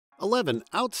11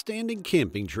 outstanding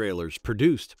camping trailers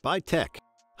produced by Tech.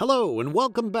 Hello and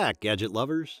welcome back, gadget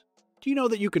lovers. Do you know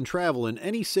that you can travel in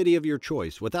any city of your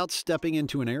choice without stepping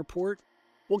into an airport?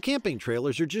 Well, camping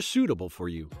trailers are just suitable for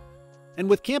you. And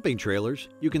with camping trailers,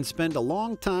 you can spend a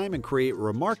long time and create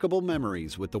remarkable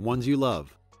memories with the ones you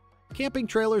love. Camping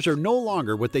trailers are no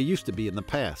longer what they used to be in the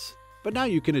past, but now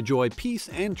you can enjoy peace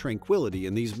and tranquility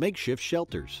in these makeshift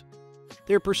shelters.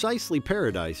 They're precisely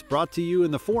paradise brought to you in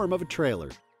the form of a trailer.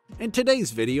 In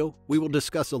today's video, we will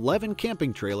discuss 11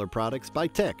 camping trailer products by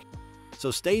Tech. So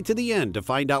stay to the end to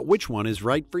find out which one is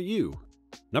right for you.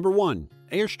 Number 1.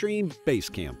 Airstream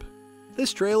Basecamp.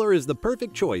 This trailer is the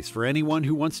perfect choice for anyone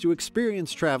who wants to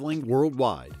experience traveling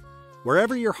worldwide.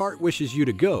 Wherever your heart wishes you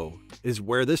to go is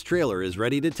where this trailer is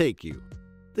ready to take you.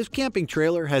 This camping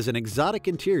trailer has an exotic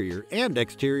interior and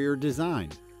exterior design.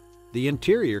 The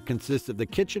interior consists of the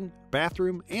kitchen,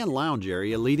 bathroom, and lounge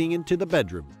area leading into the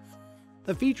bedroom.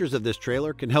 The features of this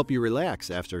trailer can help you relax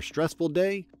after a stressful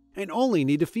day and only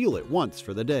need to fuel it once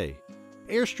for the day.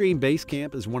 Airstream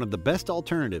Basecamp is one of the best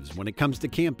alternatives when it comes to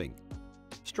camping.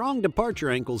 Strong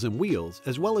departure ankles and wheels,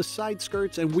 as well as side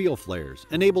skirts and wheel flares,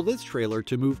 enable this trailer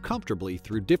to move comfortably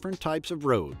through different types of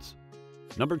roads.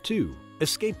 Number 2.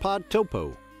 Escapod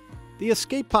Topo. The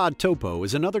Escapod Topo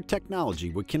is another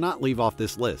technology we cannot leave off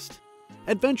this list.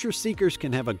 Adventure seekers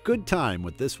can have a good time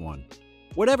with this one.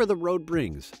 Whatever the road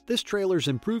brings, this trailer's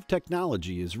improved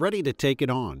technology is ready to take it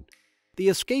on. The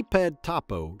Escapod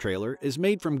Topo trailer is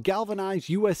made from galvanized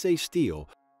USA steel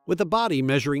with a body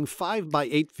measuring 5 by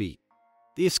 8 feet.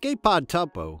 The Escapod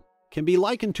Topo can be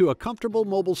likened to a comfortable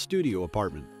mobile studio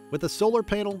apartment with a solar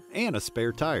panel and a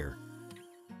spare tire.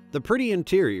 The pretty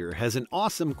interior has an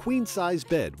awesome queen-size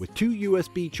bed with 2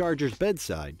 USB chargers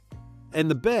bedside, and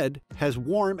the bed has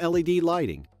warm LED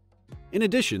lighting. In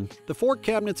addition, the 4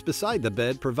 cabinets beside the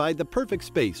bed provide the perfect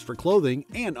space for clothing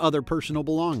and other personal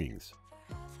belongings.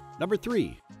 Number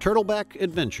 3. Turtleback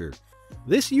Adventure.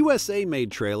 This USA-made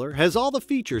trailer has all the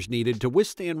features needed to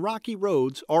withstand rocky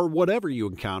roads or whatever you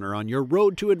encounter on your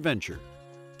road to adventure.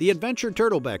 The Adventure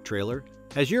Turtleback trailer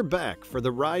has your back for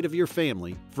the ride of your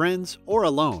family, friends, or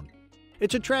alone.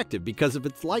 It's attractive because of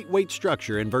its lightweight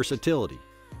structure and versatility.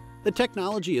 The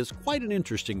technology is quite an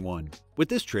interesting one. With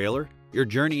this trailer, your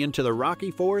journey into the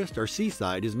rocky forest or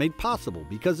seaside is made possible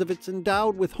because of it's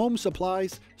endowed with home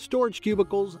supplies, storage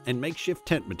cubicles, and makeshift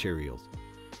tent materials.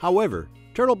 However,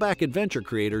 Turtleback Adventure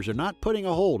creators are not putting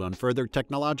a hold on further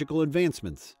technological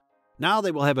advancements. Now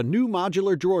they will have a new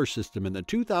modular drawer system in the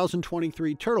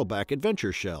 2023 Turtleback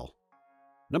Adventure shell.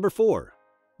 Number 4.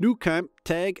 NüCamp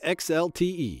Tag XL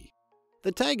TE.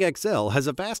 The Tag XL has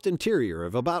a vast interior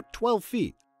of about 12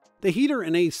 feet. The heater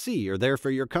and AC are there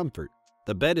for your comfort.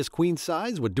 The bed is queen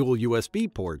size with dual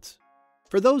USB ports.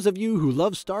 For those of you who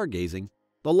love stargazing,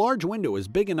 the large window is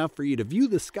big enough for you to view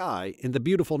the sky in the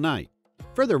beautiful night.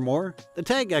 Furthermore, the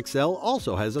Tag XL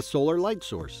also has a solar light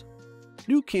source.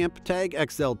 NüCamp Tag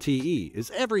XL TE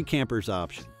is every camper's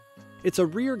option. Its a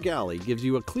rear galley gives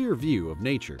you a clear view of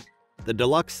nature. The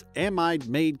deluxe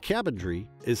amide-made cabinetry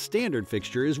is standard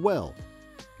fixture as well.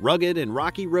 Rugged and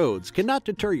rocky roads cannot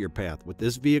deter your path with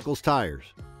this vehicle's tires.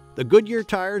 The Goodyear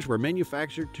tires were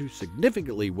manufactured to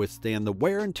significantly withstand the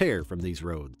wear and tear from these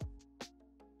roads.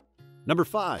 Number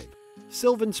 5.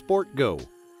 SylvanSport GO.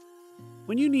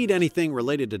 When you need anything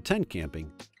related to tent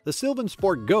camping, the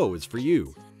SylvanSport GO is for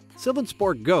you.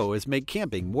 SylvanSport GO has made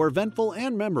camping more eventful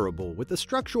and memorable with a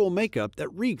structural makeup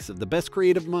that reeks of the best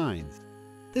creative minds.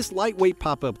 This lightweight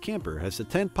pop-up camper has a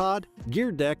tent pod,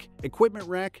 gear deck, equipment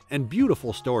rack, and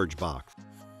beautiful storage box.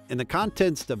 In the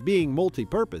context of being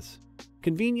multi-purpose,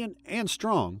 convenient, and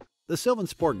strong, the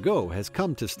SylvanSport GO has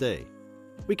come to stay.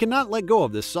 We cannot let go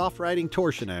of this soft-riding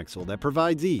torsion axle that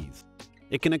provides ease.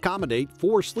 It can accommodate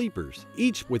 4 sleepers,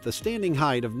 each with a standing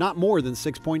height of not more than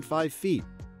 6.5 feet.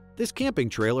 This camping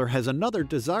trailer has another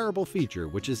desirable feature,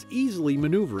 which is easily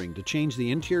maneuvering to change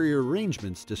the interior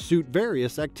arrangements to suit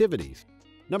various activities.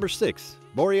 Number 6.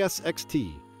 Boreas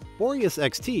XT. Boreas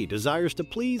XT desires to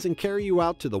please and carry you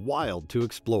out to the wild to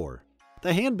explore.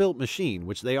 The hand-built machine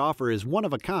which they offer is one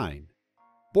of a kind.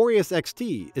 Boreas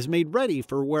XT is made ready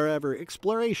for wherever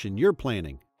exploration you're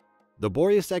planning. The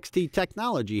Boreas XT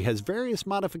technology has various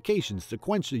modifications to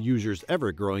quench the user's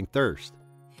ever-growing thirst.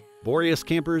 Boreas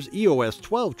Campers EOS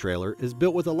 12 trailer is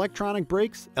built with electronic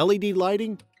brakes, LED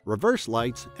lighting, reverse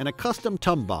lights, and a custom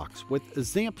tum box with a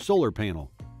ZAMP solar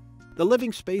panel. The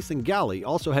living space and galley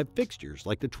also have fixtures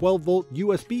like the 12-volt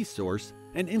USB source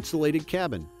and insulated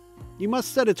cabin. You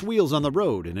must set its wheels on the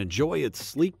road and enjoy its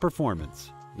sleek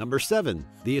performance. Number 7.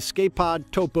 The Escapod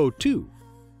Topo II.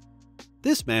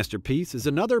 This masterpiece is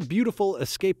another beautiful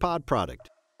Escapod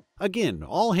product. Again,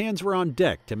 all hands were on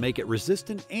deck to make it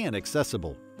resistant and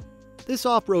accessible. This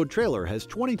off-road trailer has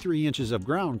 23 inches of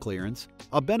ground clearance,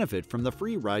 a benefit from the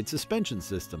free-ride suspension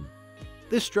system.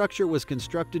 This structure was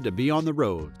constructed to be on the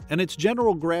road, and its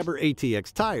General Grabber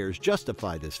ATX tires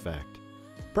justify this fact.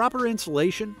 Proper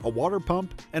insulation, a water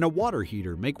pump, and a water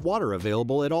heater make water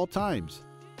available at all times.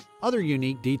 Other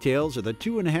unique details are the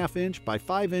 2.5-inch by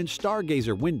 5-inch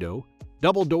Stargazer window,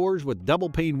 double doors with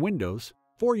double-pane windows,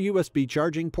 4 USB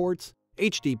charging ports,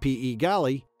 HDPE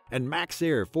galley, and Max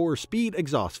Air 4-speed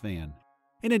exhaust fan.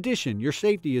 In addition, your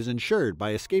safety is ensured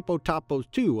by Escapod Topo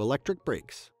II electric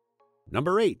brakes.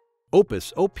 Number 8.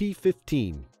 Opus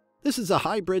OP-15. This is a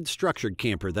hybrid structured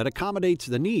camper that accommodates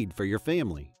the need for your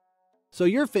family. So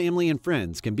your family and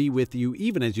friends can be with you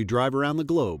even as you drive around the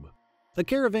globe. The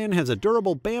caravan has a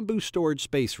durable bamboo storage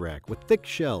space rack with thick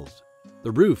shelves.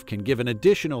 The roof can give an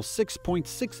additional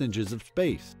 6.6 inches of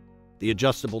space. The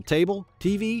adjustable table,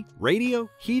 TV, radio,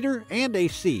 heater, and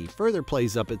AC further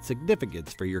plays up its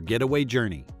significance for your getaway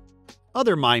journey.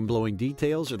 Other mind-blowing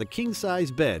details are the king-size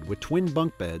bed with twin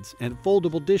bunk beds and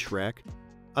foldable dish rack,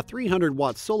 a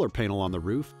 300-watt solar panel on the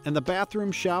roof, and the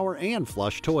bathroom, shower, and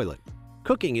flush toilet.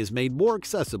 Cooking is made more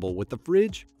accessible with the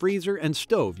fridge, freezer, and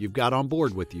stove you've got on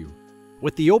board with you.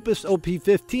 With the Opus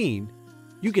OP-15,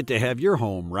 you get to have your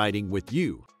home riding with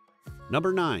you.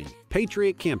 Number 9.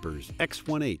 Patriot Campers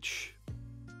X1H.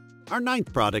 Our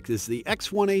 9th product is the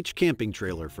X1H camping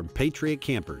trailer from Patriot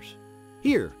Campers.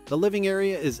 Here, the living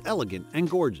area is elegant and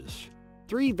gorgeous.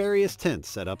 3 various tent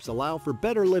setups allow for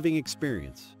better living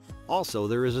experience. Also,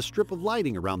 there is a strip of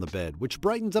lighting around the bed which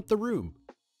brightens up the room.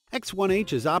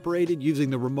 X1H is operated using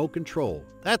the remote control.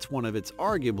 That's one of its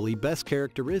arguably best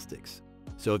characteristics.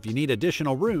 So if you need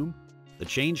additional room, the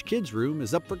Change Kids room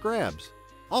is up for grabs.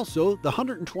 Also, the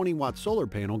 120-watt solar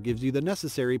panel gives you the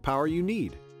necessary power you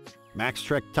need. Max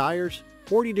Trek tires,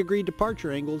 40-degree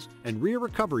departure angles, and rear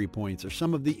recovery points are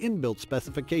some of the inbuilt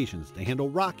specifications to handle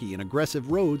rocky and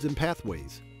aggressive roads and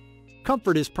pathways.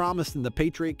 Comfort is promised in the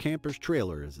Patriot Campers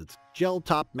trailer as its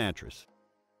gel-top mattress.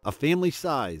 A family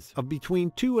size of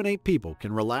between 2 and 8 people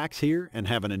can relax here and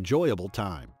have an enjoyable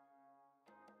time.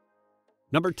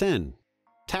 Number 10.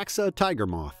 Taxa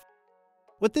TigerMoth.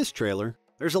 With this trailer,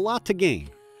 there's a lot to gain.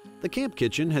 The camp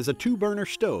kitchen has a 2-burner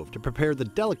stove to prepare the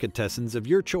delicatessens of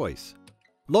your choice.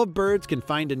 Lovebirds can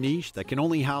find a niche that can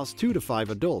only house 2 to 5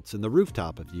 adults in the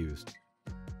rooftop if used.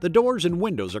 The doors and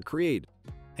windows are creative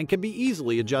and can be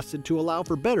easily adjusted to allow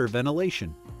for better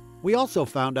ventilation. We also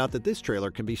found out that this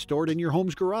trailer can be stored in your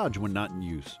home's garage when not in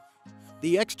use.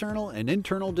 The external and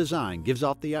internal design gives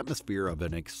off the atmosphere of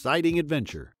an exciting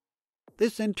adventure.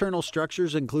 This internal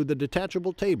structures include the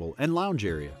detachable table and lounge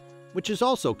area, which is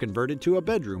also converted to a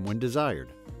bedroom when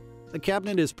desired. The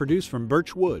cabinet is produced from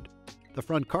birch wood. The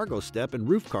front cargo step and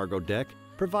roof cargo deck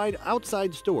provide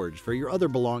outside storage for your other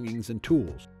belongings and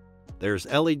tools. There's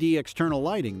LED external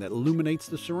lighting that illuminates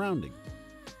the surrounding.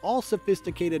 All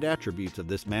sophisticated attributes of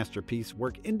this masterpiece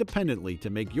work independently to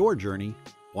make your journey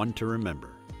one to remember.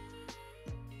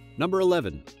 Number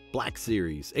 11. Black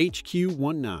Series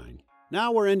HQ19.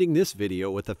 Now we're ending this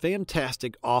video with a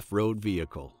fantastic off-road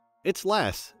vehicle. It's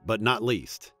last, but not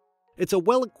least. It's a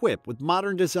well-equipped with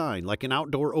modern design like an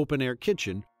outdoor open-air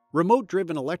kitchen,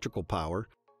 remote-driven electrical power,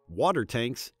 water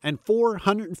tanks, and 4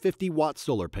 150-watt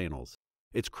solar panels.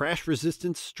 Its crash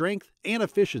resistance, strength, and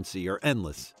efficiency are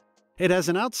endless. It has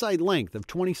an outside length of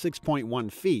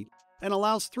 26.1 feet and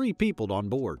allows 3 people on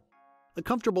board. The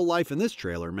comfortable life in this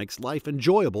trailer makes life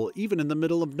enjoyable even in the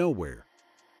middle of nowhere.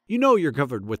 You know you're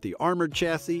covered with the armored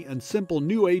chassis and simple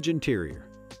new age interior.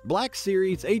 Black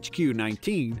Series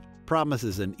HQ19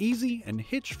 promises an easy and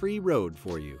hitch-free road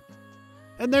for you.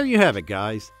 And there you have it,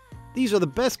 guys. These are the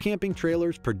best camping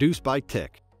trailers produced by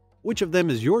Tech. Which of them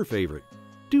is your favorite?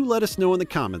 Do let us know in the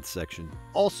comments section.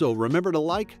 Also, remember to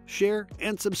like, share,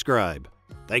 and subscribe.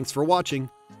 Thanks for watching.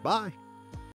 Bye.